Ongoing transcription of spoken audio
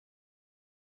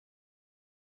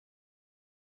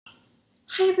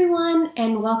Hi everyone,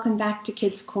 and welcome back to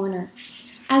Kids Corner.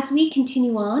 As we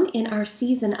continue on in our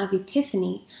season of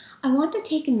Epiphany, I want to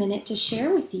take a minute to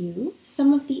share with you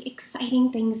some of the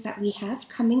exciting things that we have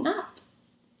coming up.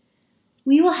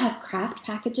 We will have craft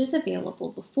packages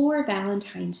available before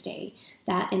Valentine's Day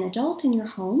that an adult in your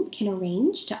home can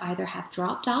arrange to either have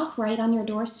dropped off right on your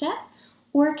doorstep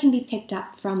or can be picked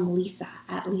up from Lisa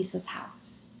at Lisa's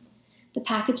house. The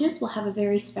packages will have a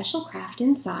very special craft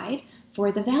inside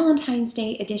for the Valentine's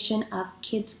Day edition of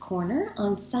Kids Corner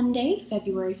on Sunday,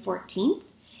 February 14th,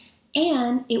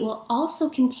 and it will also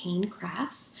contain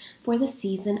crafts for the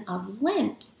season of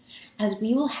Lent, as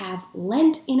we will have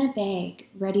Lent in a bag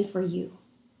ready for you.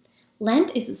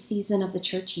 Lent is the season of the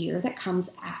church year that comes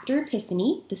after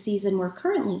Epiphany, the season we're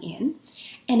currently in,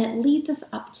 and it leads us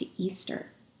up to Easter.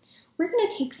 We're going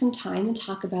to take some time and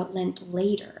talk about Lent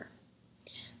later.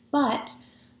 But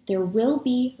there will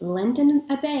be Lent in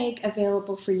a bag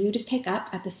available for you to pick up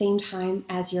at the same time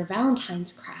as your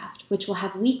Valentine's craft, which will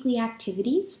have weekly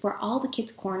activities for all the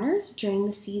kids' corners during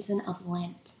the season of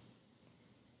Lent.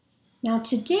 Now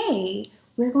today,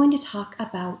 we're going to talk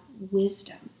about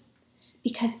wisdom,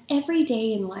 because every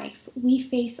day in life, we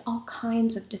face all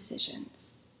kinds of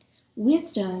decisions.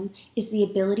 Wisdom is the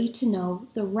ability to know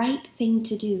the right thing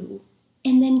to do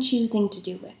and then choosing to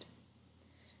do it.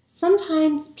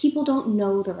 Sometimes people don't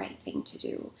know the right thing to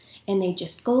do, and they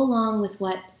just go along with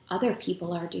what other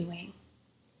people are doing.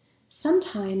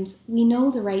 Sometimes we know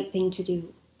the right thing to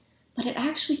do, but it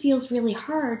actually feels really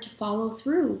hard to follow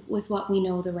through with what we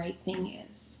know the right thing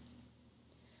is.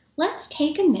 Let's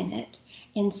take a minute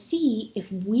and see if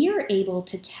we're able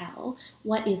to tell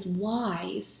what is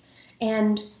wise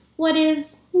and what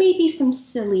is maybe some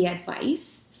silly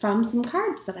advice from some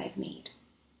cards that I've made.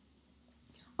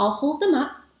 I'll hold them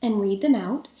up and read them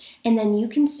out, and then you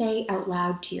can say out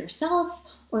loud to yourself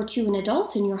or to an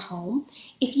adult in your home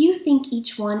if you think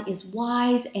each one is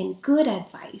wise and good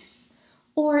advice,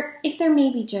 or if they're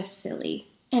maybe just silly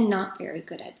and not very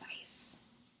good advice.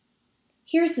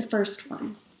 Here's the first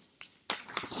one.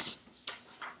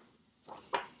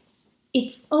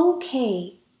 It's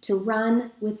okay to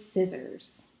run with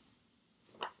scissors.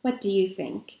 What do you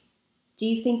think? Do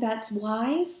you think that's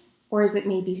wise, or is it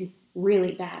maybe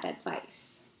really bad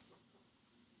advice?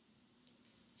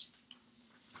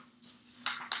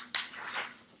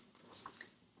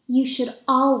 You should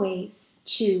always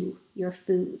chew your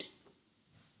food.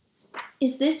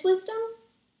 Is this wisdom,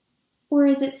 or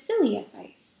is it silly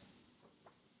advice?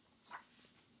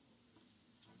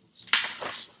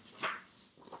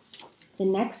 The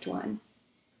next one,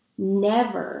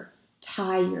 never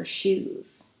tie your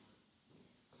shoes.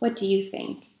 What do you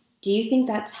think? Do you think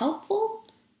that's helpful,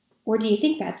 or do you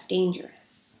think that's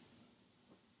dangerous?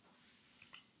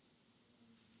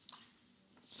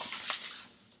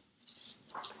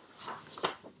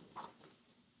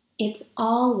 It's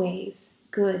always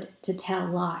good to tell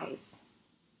lies.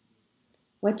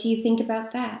 What do you think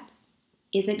about that?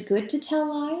 Is it good to tell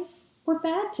lies or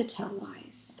bad to tell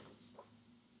lies?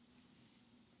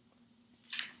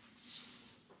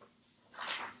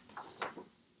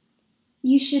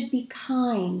 You should be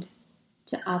kind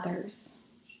to others.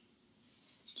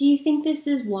 Do you think this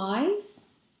is wise,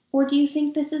 or do you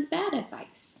think this is bad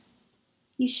advice?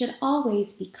 You should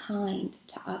always be kind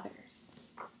to others.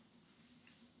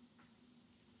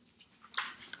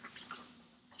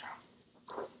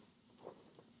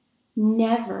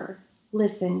 Never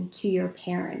listen to your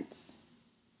parents.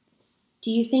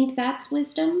 Do you think that's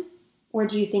wisdom, or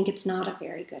do you think it's not a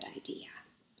very good idea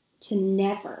to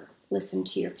never listen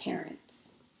to your parents?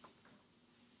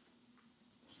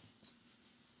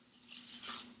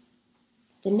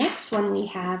 The next one we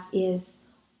have is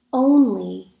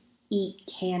only eat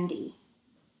candy.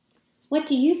 What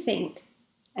do you think?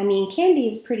 I mean, candy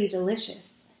is pretty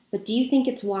delicious, but do you think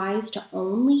it's wise to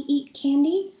only eat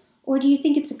candy? Or do you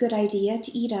think it's a good idea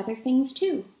to eat other things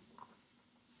too?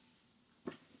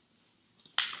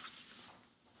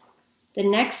 The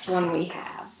next one we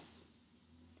have,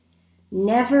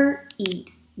 never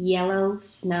eat yellow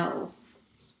snow.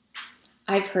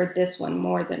 I've heard this one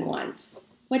more than once.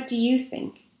 What do you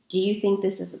think? Do you think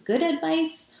this is good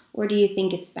advice, or do you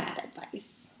think it's bad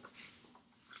advice?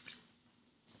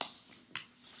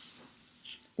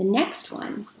 The next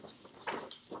one,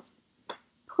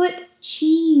 put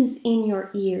cheese in your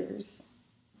ears.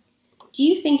 Do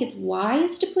you think it's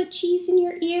wise to put cheese in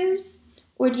your ears,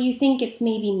 or do you think it's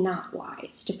maybe not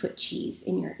wise to put cheese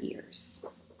in your ears?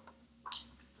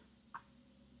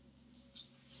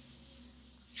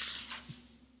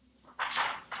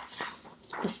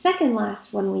 The second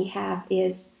last one we have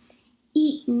is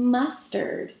eat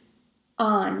mustard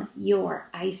on your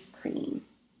ice cream.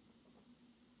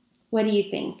 What do you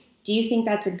think? Do you think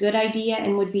that's a good idea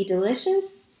and would be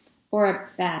delicious, or a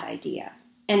bad idea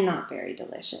and not very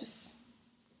delicious?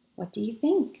 What do you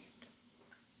think?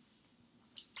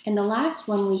 And the last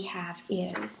one we have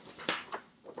is,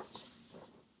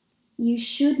 you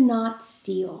should not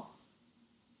steal.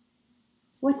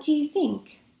 What do you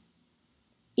think?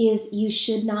 Is you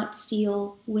should not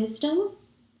steal wisdom,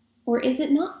 or is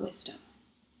it not wisdom?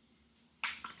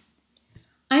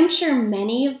 I'm sure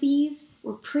many of these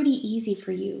were pretty easy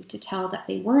for you to tell that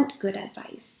they weren't good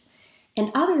advice, and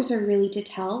others were really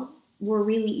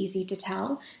easy to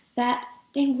tell that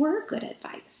they were good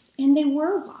advice and they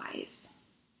were wise.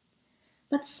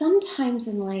 But sometimes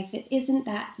in life it isn't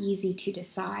that easy to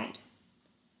decide.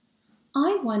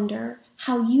 I wonder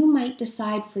how you might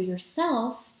decide for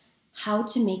yourself how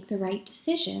to make the right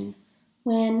decision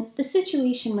when the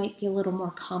situation might be a little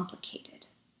more complicated.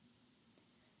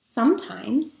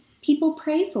 Sometimes people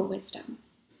pray for wisdom,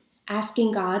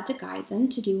 asking God to guide them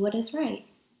to do what is right.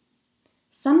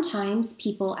 Sometimes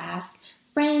people ask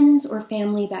friends or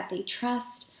family that they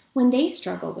trust when they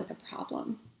struggle with a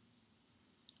problem.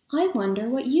 I wonder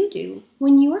what you do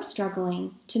when you're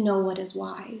struggling to know what is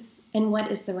wise and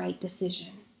what is the right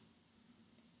decision.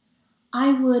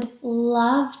 I would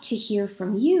love to hear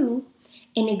from you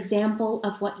an example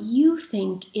of what you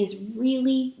think is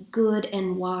really good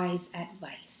and wise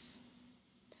advice.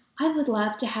 I would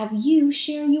love to have you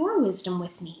share your wisdom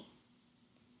with me.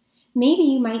 Maybe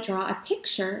you might draw a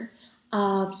picture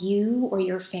of you or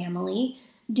your family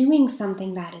doing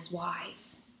something that is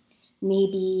wise.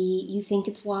 Maybe you think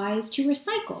it's wise to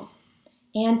recycle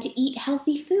and to eat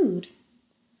healthy food.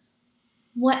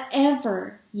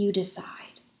 Whatever you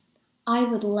decide, I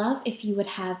would love if you would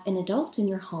have an adult in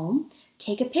your home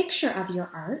take a picture of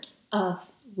your art, of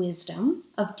wisdom,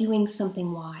 of doing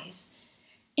something wise,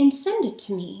 and send it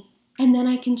to me, and then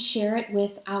I can share it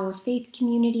with our faith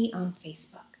community on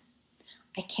Facebook.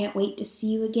 I can't wait to see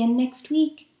you again next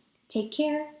week. Take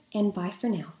care, and bye for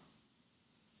now.